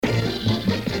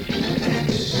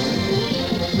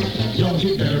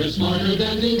Yogi Bear is smarter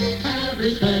than the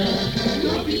average bear.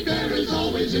 Yogi Bear is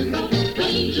always in the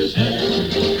ranger's hair.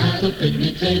 At the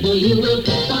picnic table you will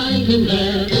find him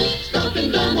there.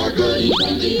 Stuffing gum or goodies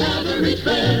from the average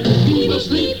bear. He will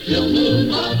sleep till noon,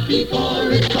 but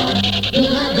before it's dark,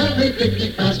 he'll have every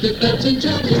picnic basket that's in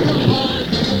Jefferson Park.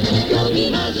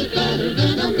 Yogi has it better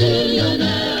than a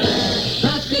millionaire.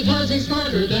 That's because he's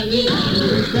smarter than the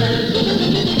average bear.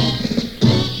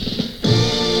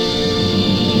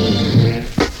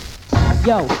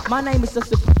 Yo, my name is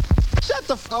just a... Shut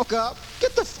the fuck up.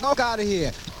 Get the fuck out of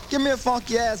here. Give me a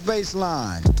funky ass bass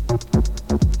line.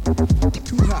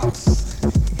 Two house.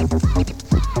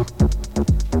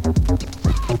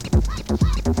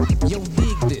 Yo,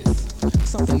 dig this.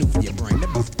 Something new for your brain.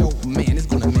 That be dope, man. It's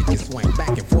gonna make you swing back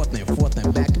and forth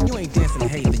and back. If you ain't dancing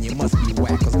hey, then you must be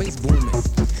whack. Cause bass booming,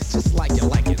 just like you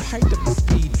like it. Hype up the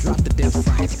speed, drop the deaf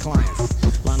science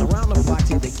clients. Line around the block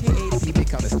till they K-A-P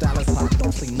because the style is hot.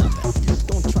 Don't say nothing.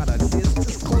 Don't try to diss.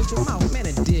 Just close your mouth, man,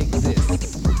 and dig this.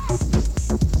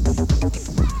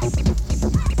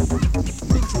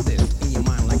 Picture this in your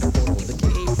mind like a photo. The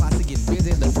KA posse getting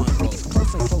busy, the fun grows.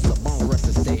 Close and close up on rest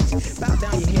of the stage. Bow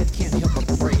down your head, can't help but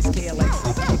praise. KLX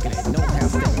is kicking it, no half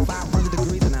stepping. 500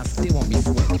 degrees and I still won't be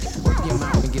sweating. Open your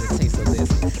mouth and get a taste of this.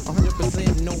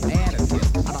 100% no additive.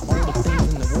 Out of all the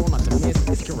things in the world not to miss,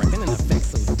 it's correct and in effect,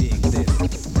 so dig this.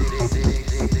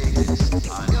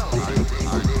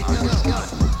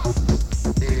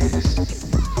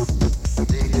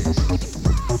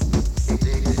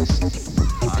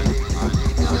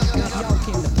 Y'all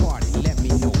came to party, let me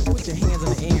know. Put your hands in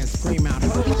the air and scream out,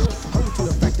 ho! Hold to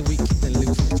the fact that we kicking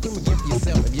loose. Scream again for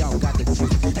yourself if y'all got the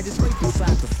juice. I just wait from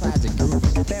side to side, you're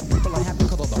grooving. Bad people are happy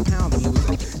because of the pound of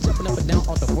losing. Jumping up and down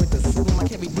off the voice to suit them. I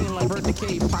can't be dealing like Bird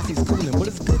Decay, posse's cooling. But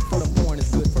it's good for the poor and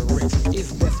it's good for rich.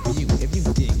 It's best for you if you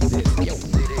dig this. Yo.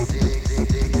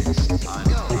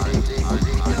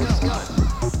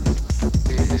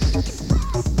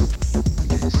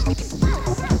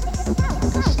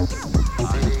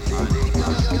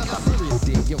 Serious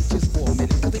dig, yo, just for a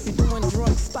minute. Cause if you're doing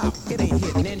drugs, stop. It ain't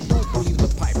hitting and don't believe the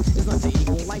pipe. It's not the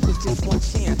equal. Life is just one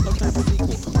chance, no time for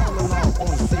sequel. All in all,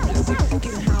 on serious dig.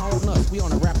 Getting high on us, we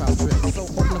on a rap house trip. So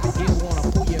open up the ear,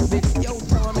 wanna pull your fix. Yo,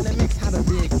 tell them in the mix how to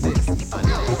dig this.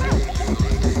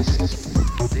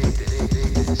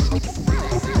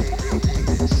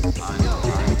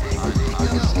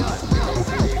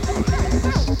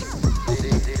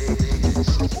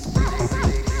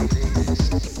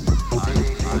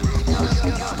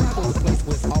 Chicago's the place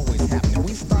where it's always happening.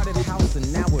 We started house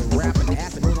and now we're rapping.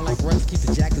 Acid rolling like runs, keep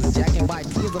the jackets jacking. By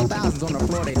tears of thousands on the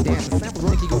floor, they dancing. Samples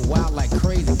make you go wild like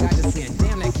crazy. Guy just saying,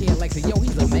 damn, that kid likes it. Yo,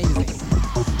 he's amazing.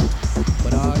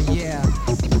 But yeah,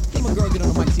 let my girl get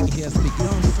on the mic so you can hear her speak. You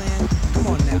know what I'm saying? Come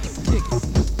on now, kick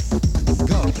it.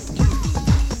 Go.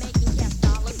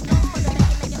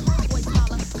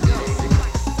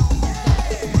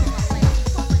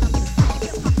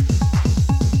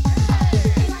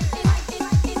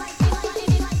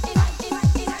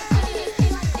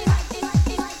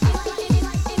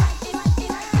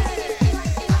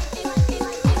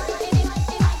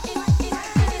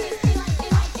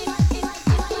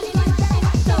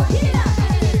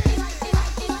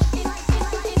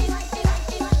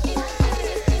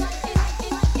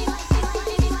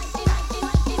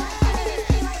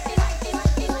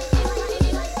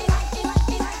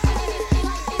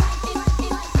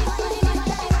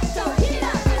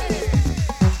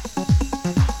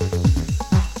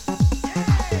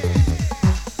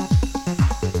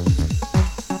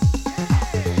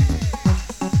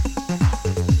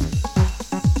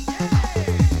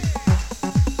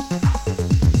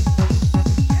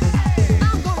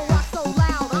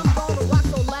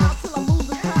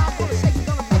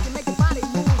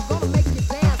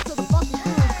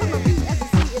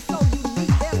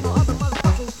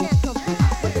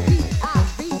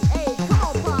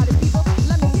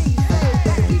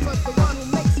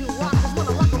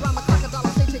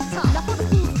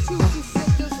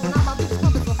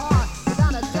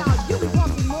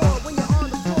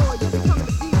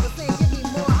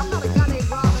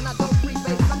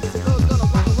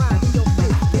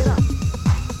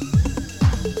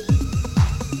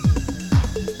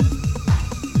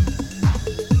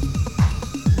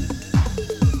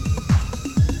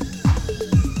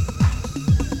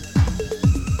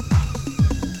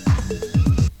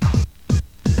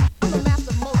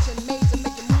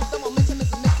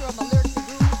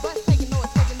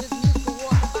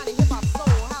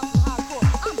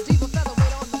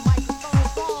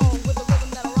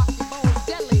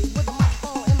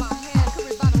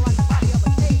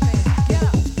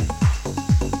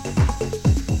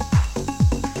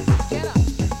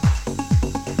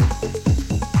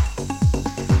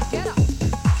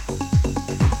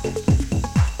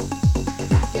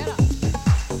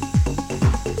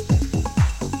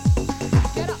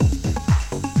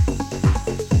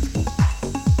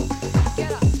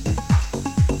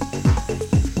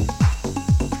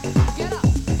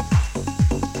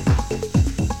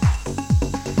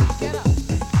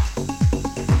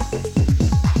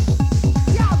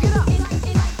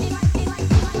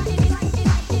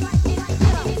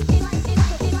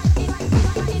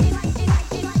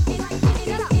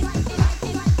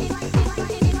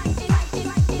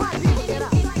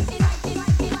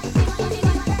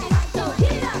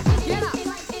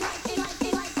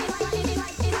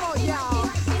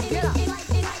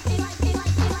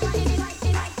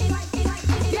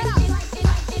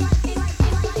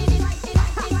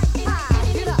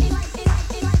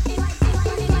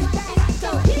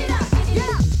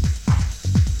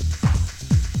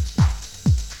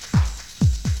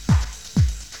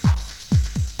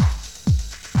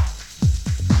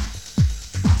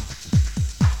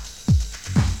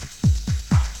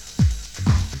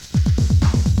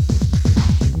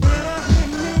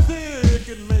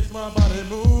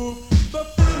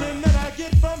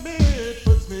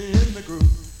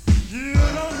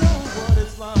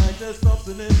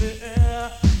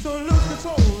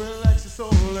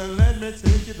 me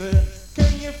take you there.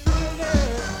 Can you feel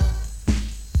it?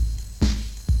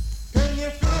 Can you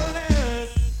feel it?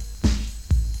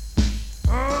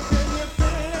 Oh, can you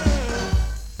feel it?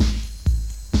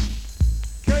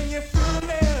 Can you feel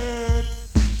it?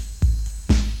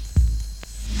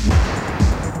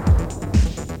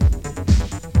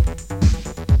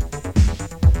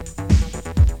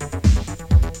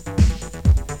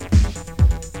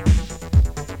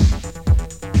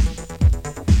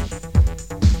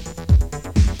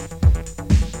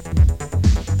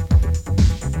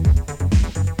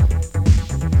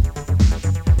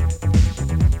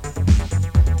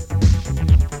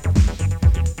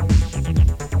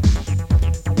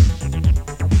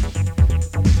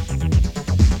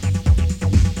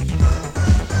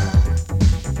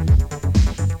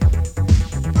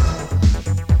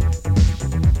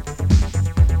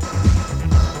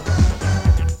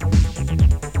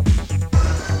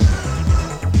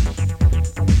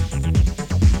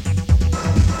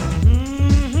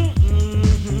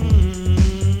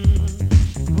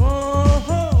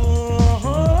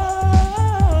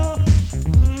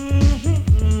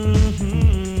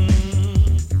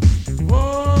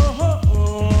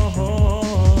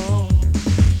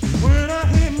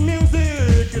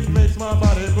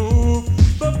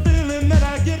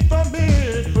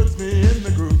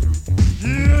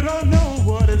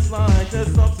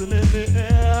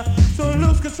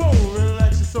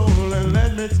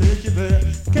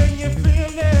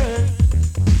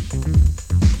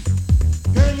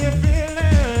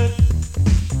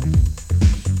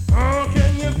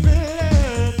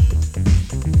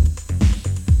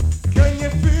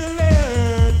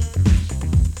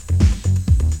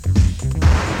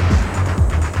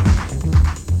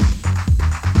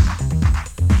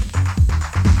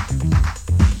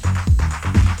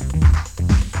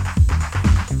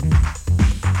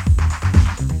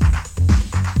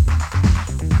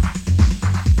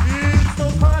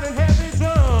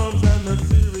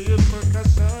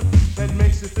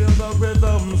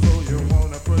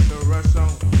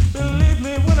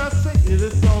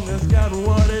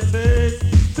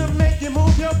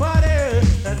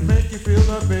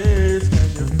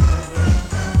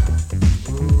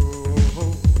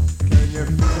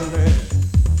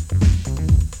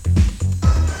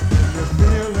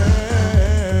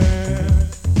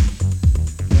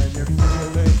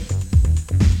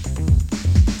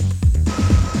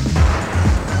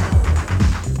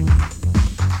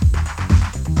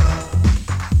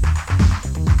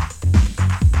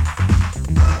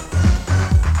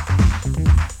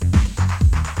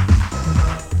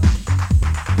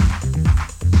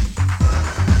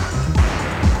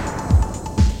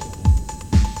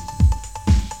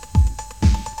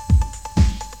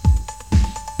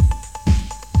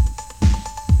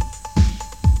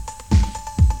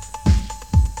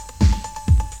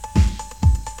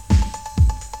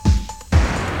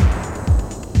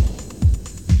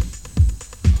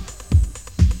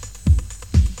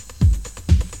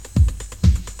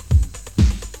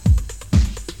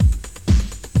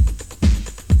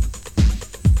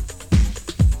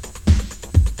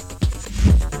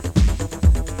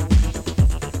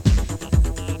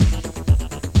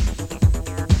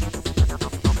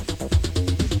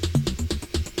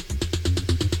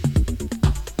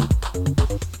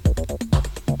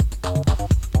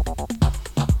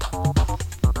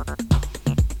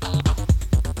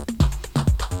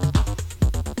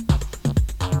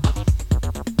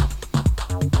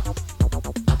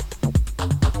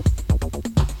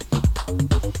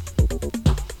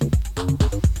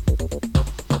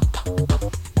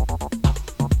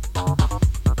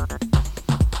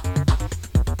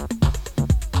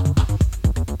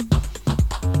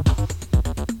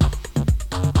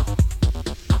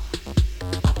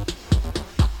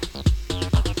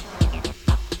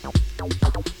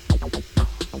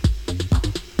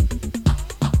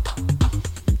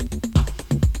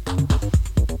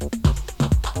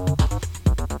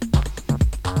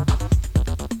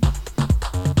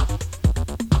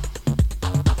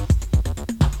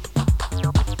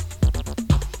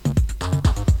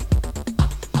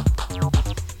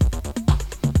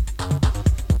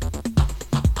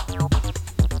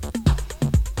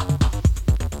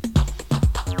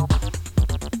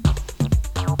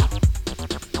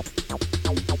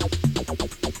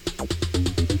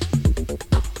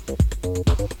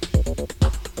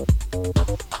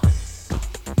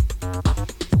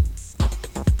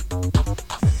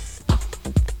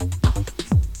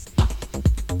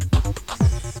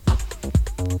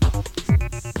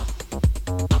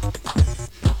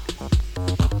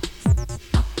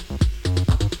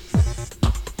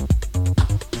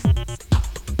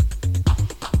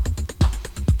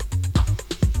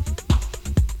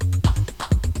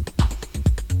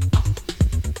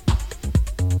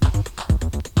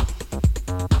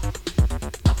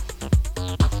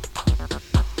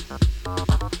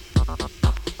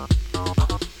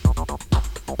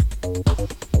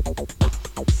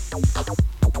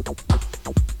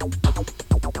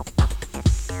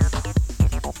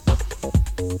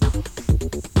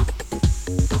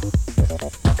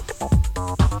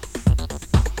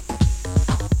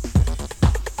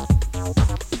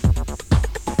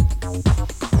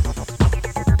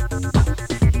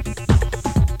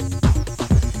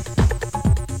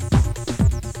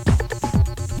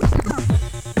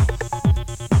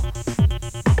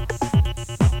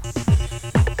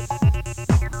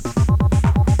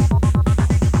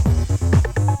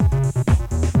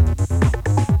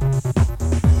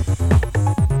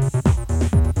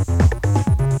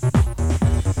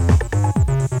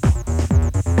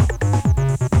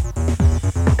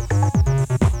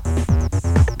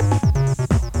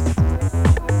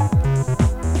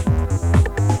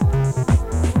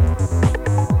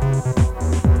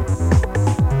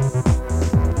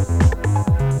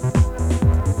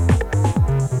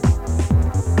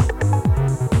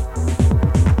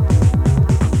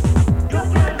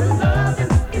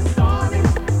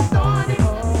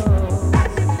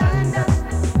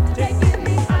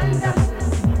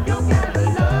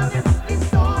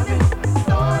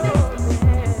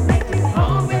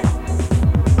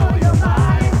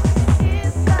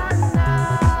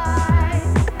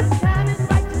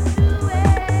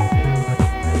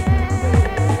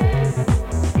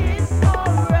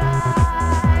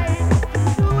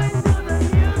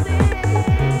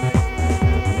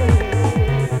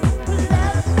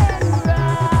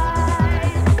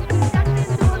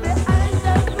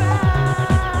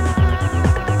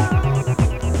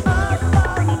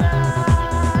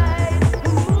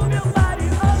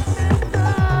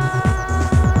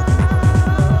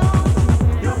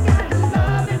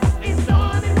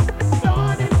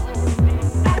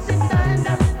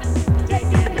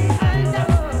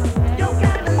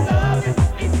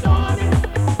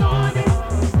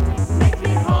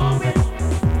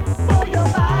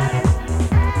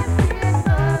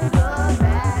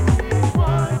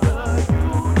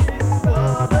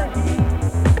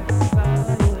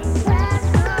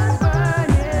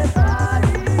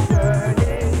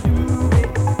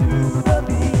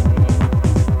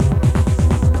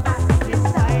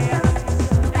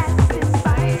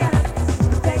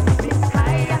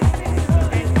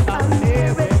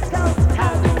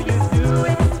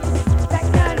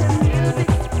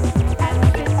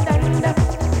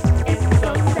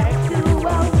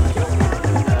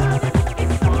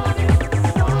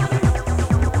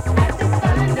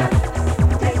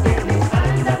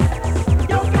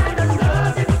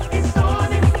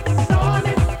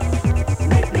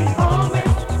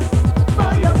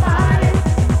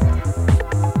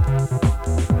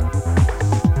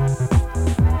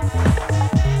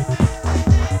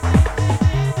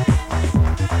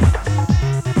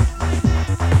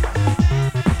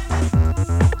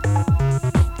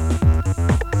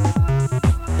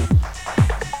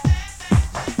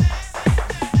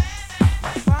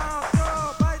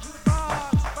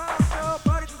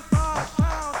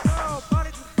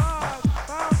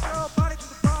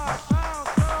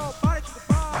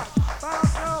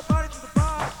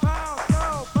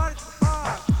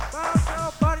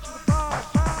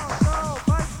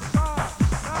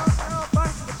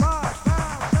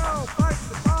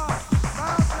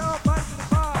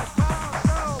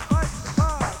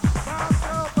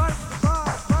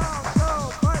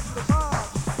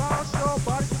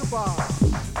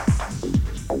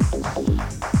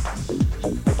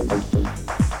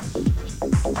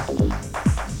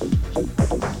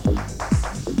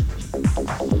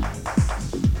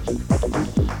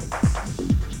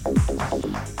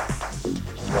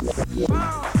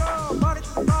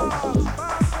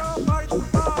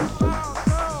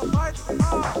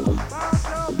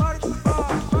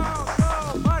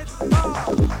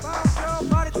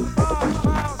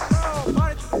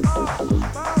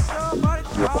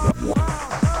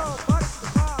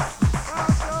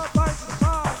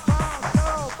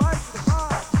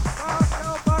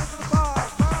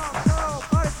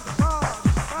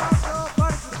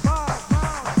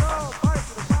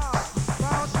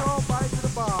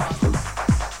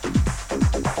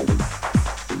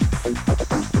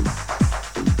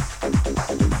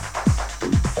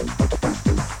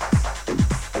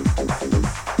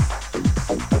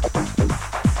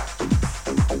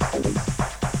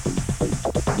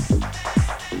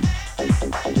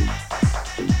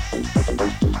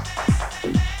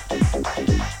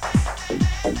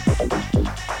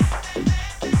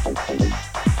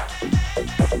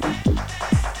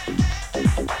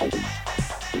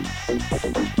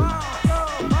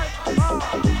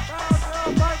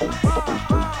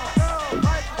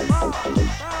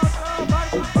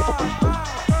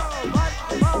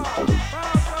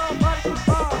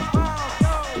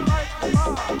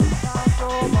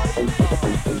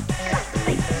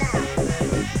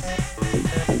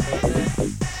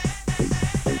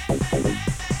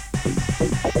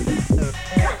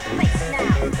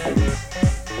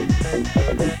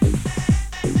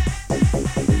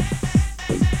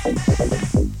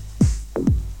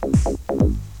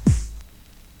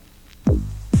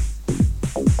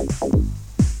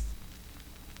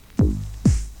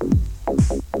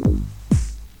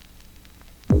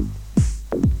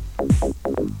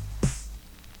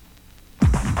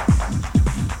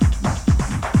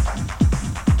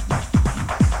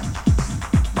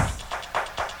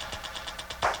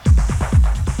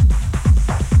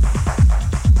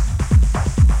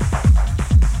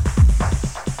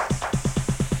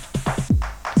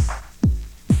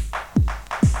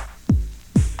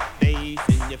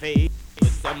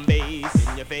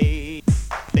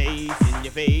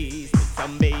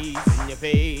 bass in your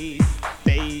face,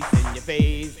 bass in your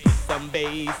face, put some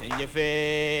bass in your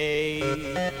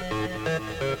face.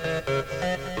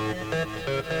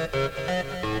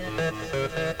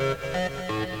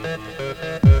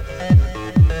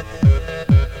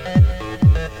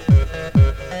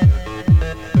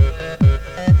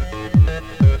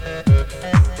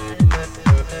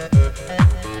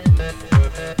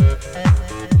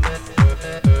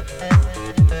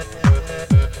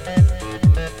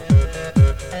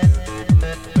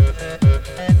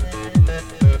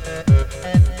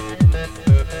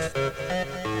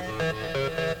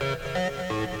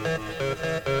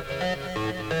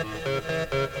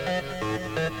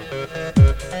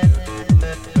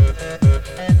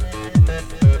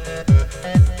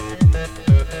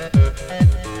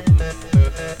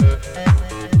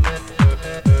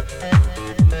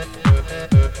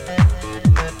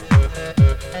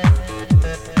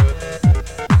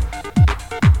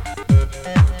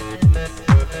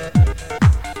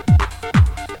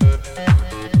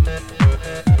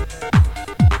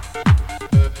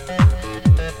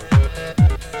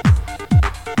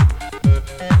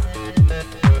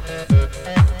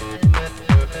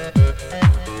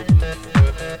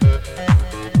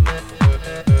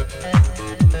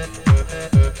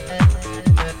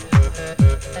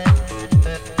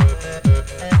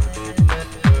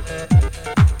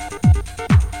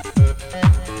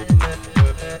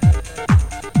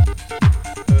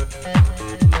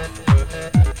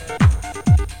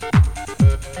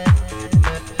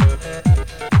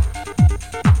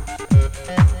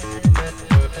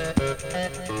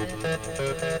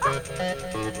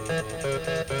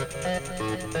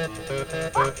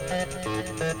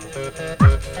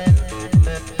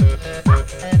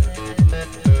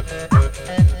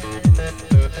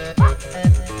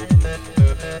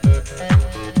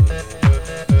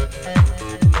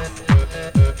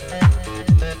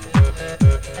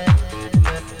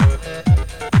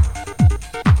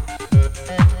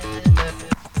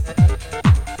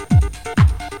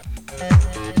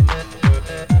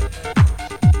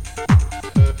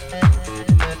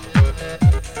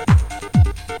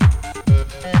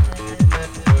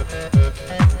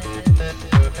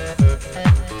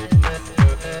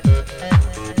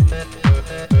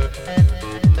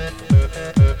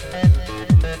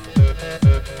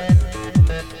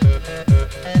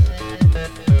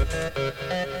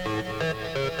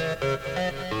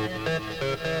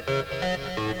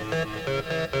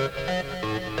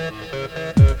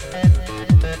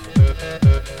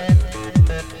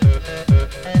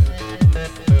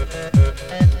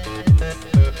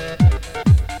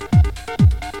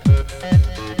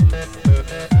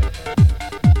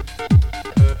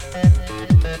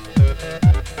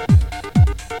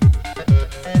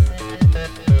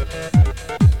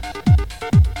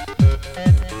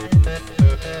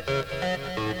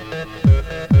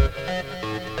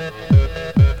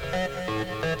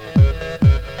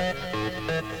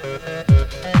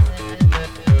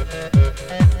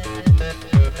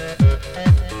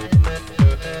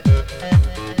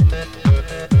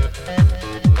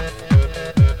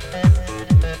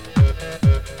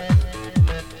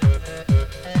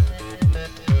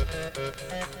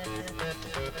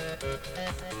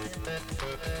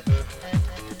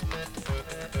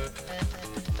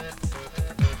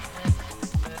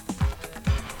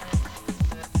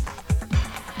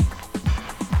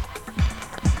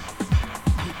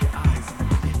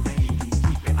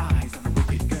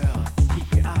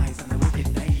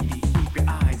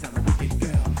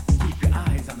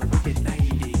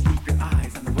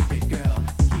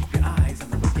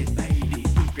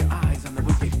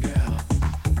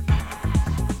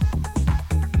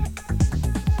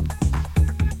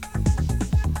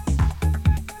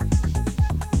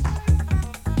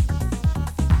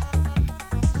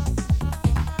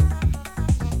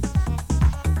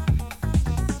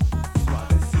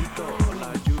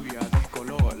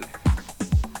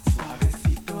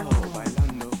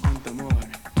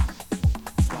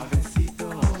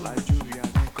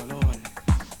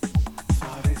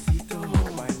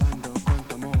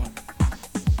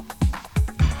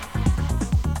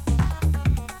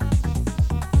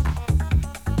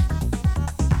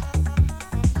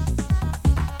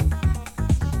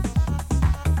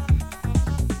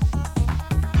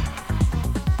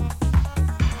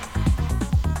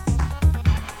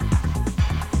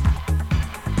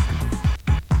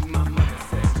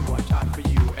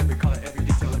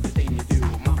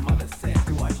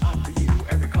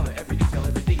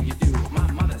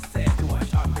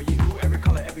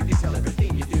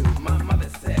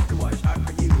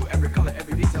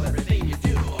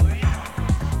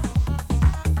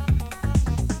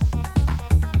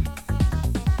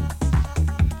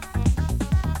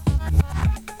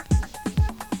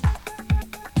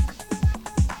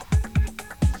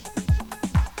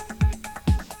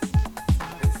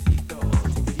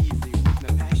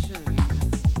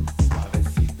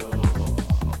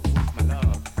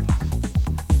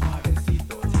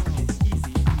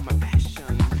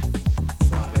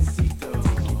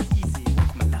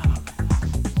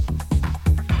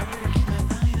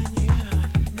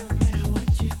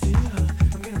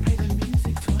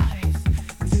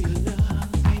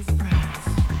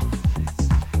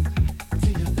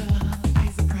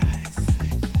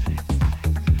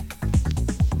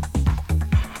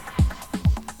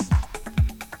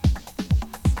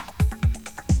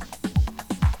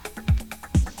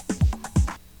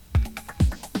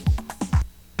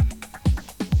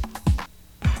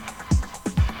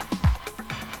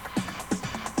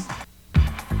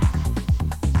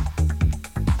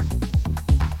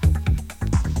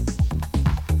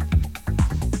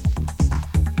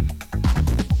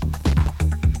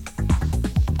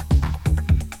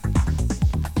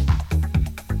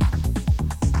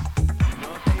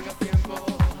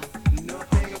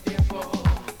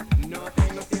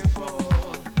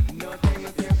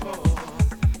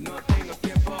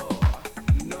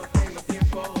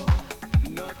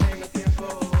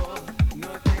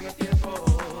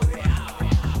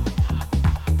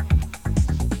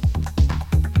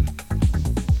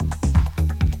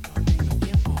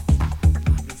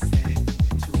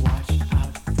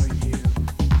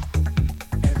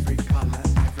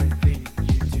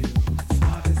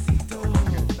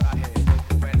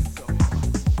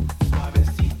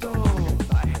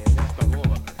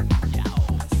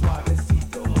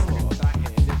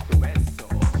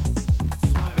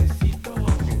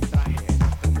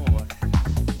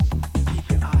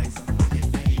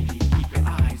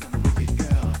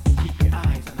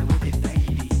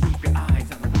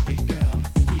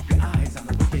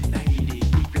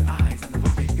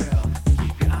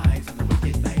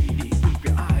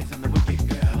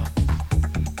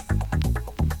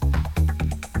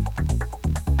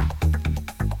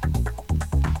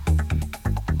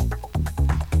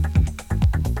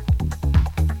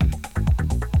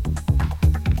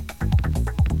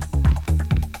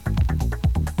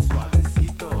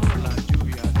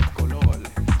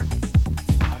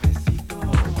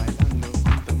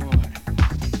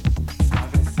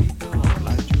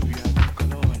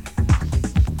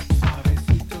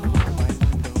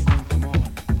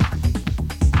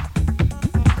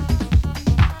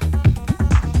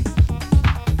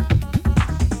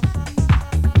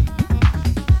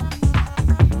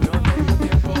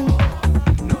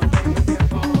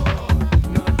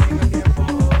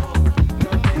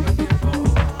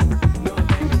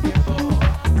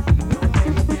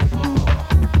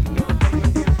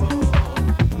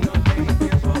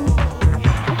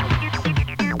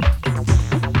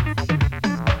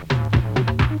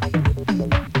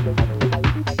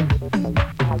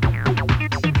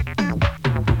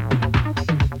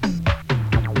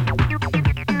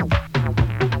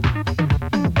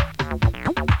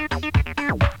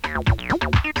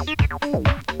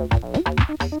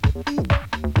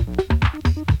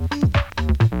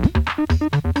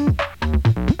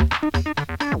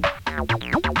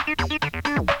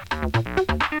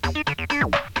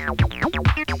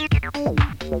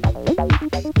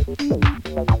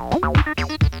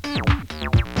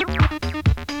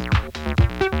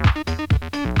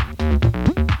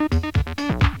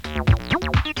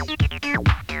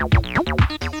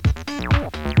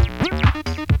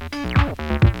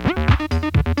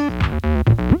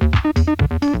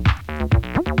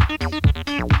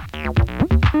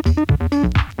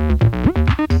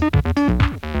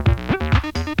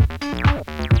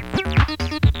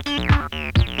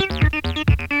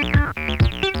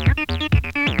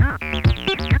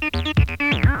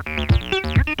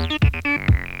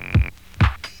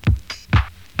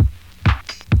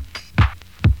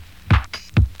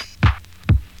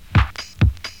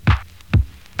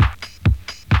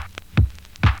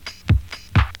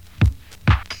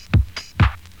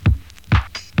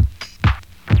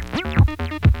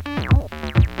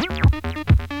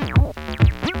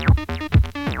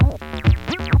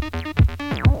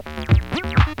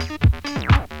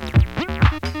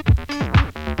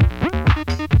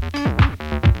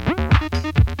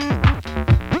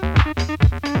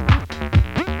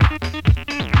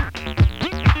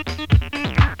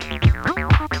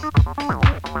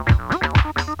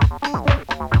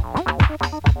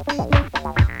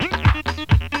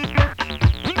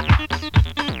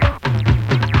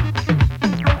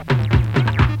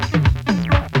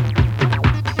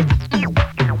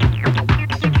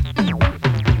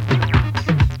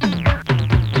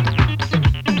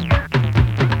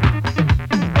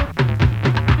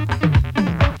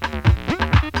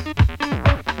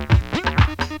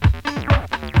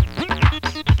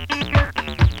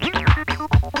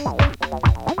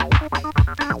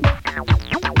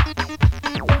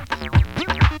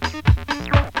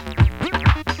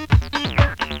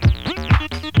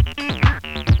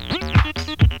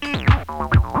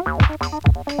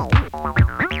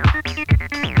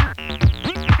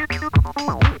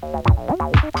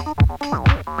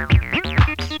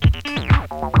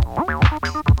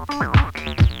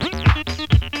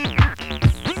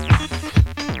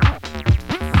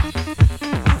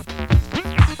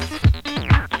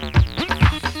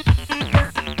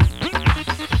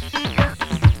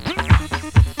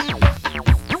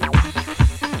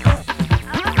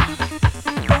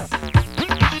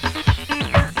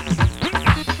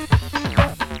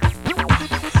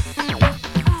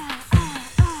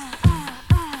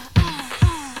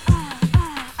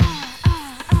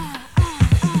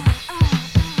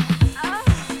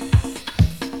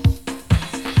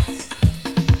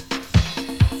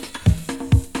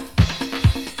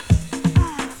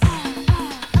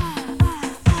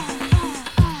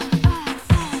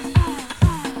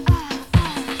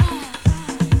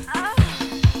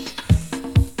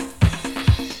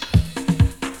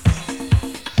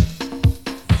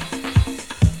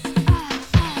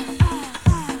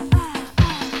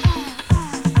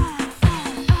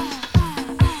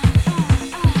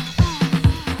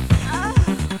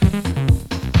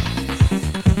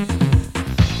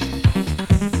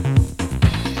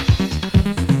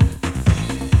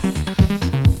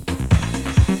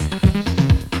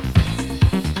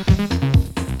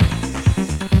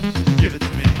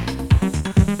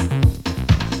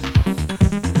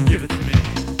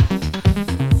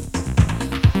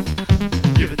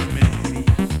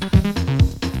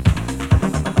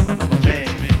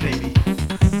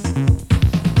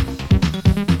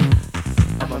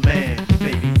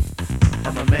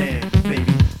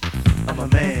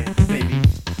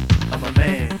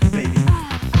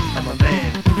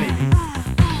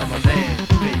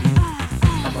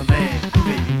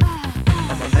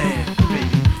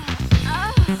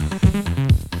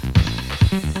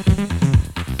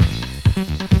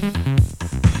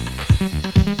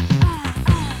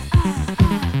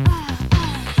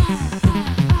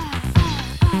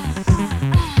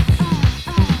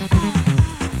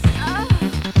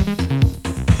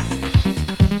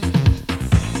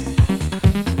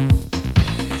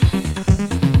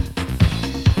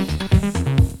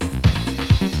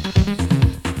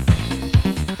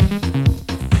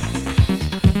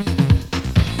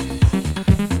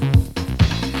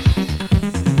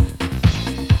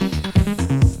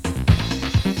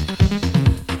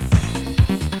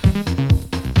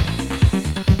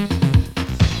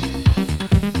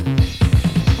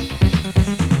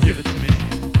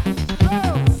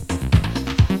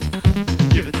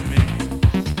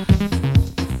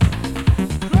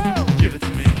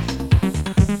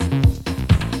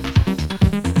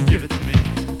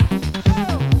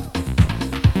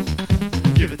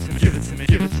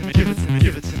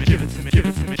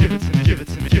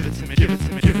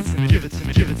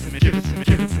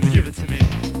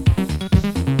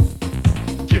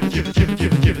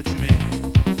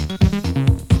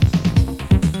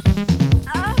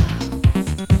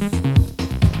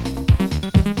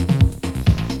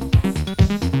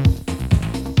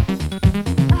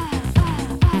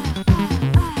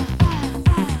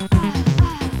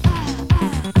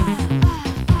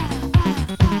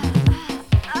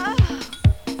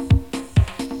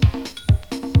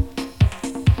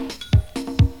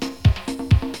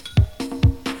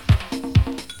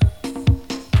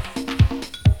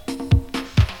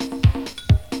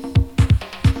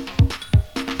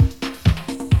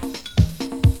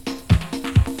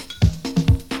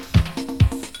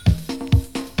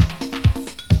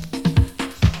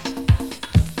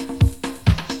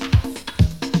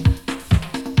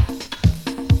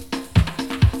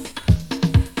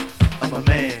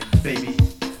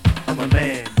 a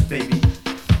man, baby.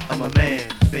 I'm a man,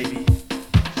 baby.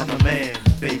 I'm a man,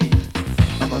 baby.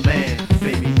 I'm a man,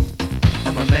 baby.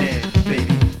 I'm a man,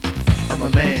 baby. I'm a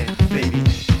man, baby.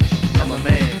 I'm a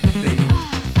man, baby.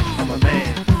 I'm a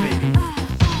man, baby.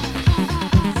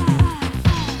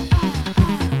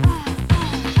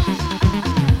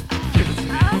 Give it to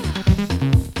me.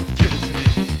 Give it to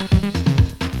me.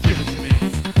 Give it to me.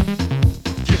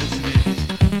 Give it to me. Give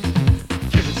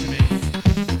it to me. Give it to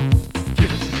me.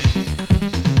 Give it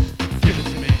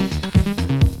to me. Give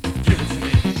it to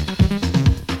me.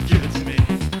 Give it to me.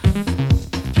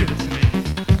 Give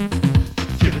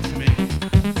it to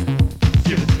me. Give it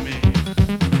to me.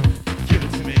 Give it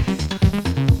to me.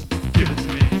 Give it to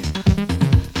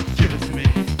me. Give it to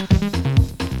me.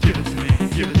 Give it to me.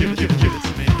 Give it to me. Give it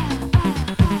to me.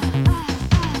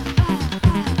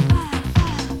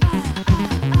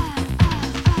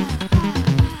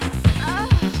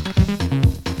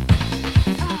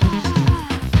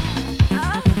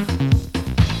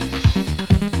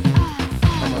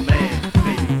 I'm a man,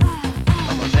 baby.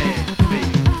 I'm a man,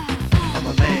 baby. I'm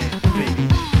a man, baby.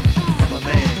 I'm a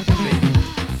man, baby.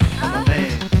 I'm a man,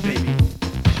 baby.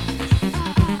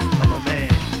 I'm a man,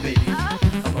 baby.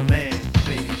 I'm a man,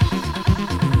 baby.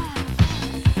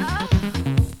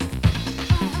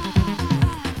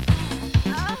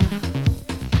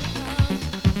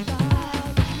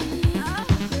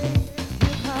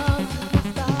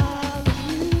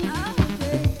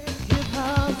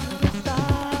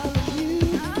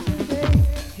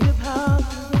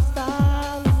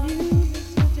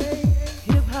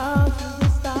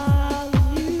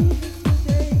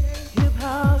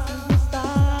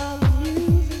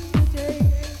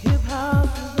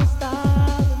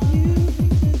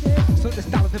 So the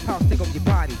style of hip hop take over your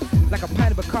body. Like a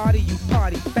pint of Bacardi, you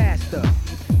party faster.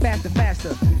 Faster,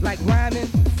 faster. Like rhyming,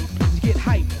 you get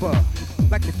hyper.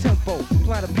 Like the tempo,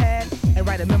 plot a pad and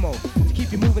write a memo. To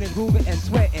keep you moving and grooving and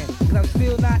sweating. Cause I'm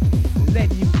still not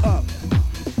letting you up.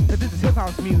 Cause this is hip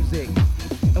house music.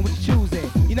 And what you're choosing,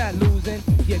 you're not losing,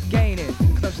 you're gaining.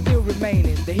 Cause I'm still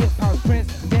remaining. The hip house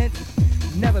prince, dent,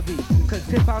 never be. Cause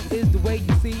hip house is the way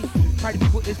you see. Party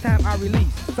people, it's time I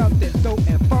release something dope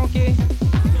and funky.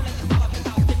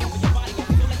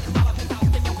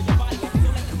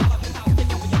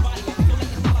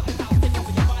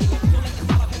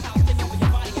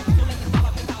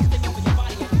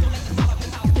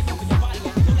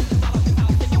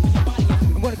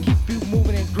 I'm gonna keep you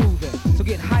moving and grooving. So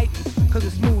get hyped, cause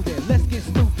it's smoothing. Let's get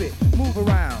stupid, move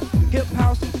around. Hip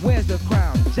house, where's the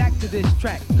crown? Jack to this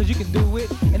track, cause you can do it.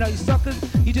 And all you suckers,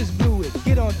 you just blew it.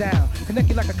 Get on down,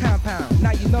 connect it like a compound.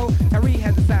 Now you know, Harry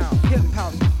has a sound. Hip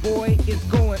house, boy, it's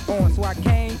going on. So I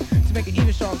came to make it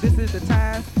even strong. This is the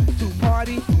time to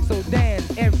party, so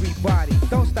dance everybody.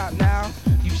 Don't stop now,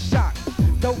 you shocked.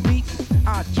 Dope beats,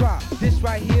 I drop. This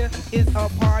right here is a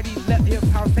party. Let hip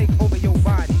house take over your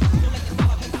body.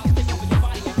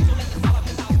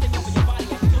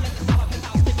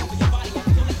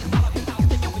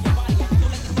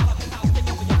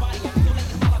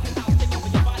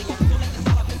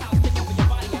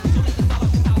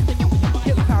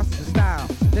 Hip house is the style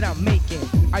that I'm making.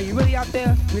 Are you really out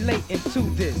there relating to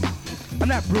this? I'm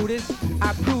not Brutus,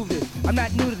 I prove this. I'm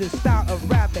not new to this style of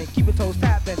rapping. Keep your toes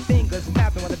tapping, fingers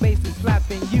tapping while the bass is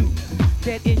slapping you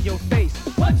dead in your face.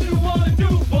 What you wanna do,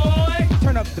 boy?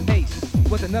 Turn up the bass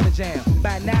with another jam.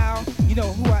 By now, you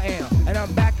know who I am. And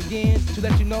I'm back again to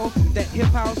let you know that hip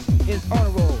house is on a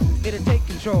roll. It'll take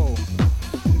control.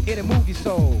 It'll move your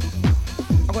soul.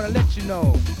 I'm gonna let you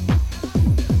know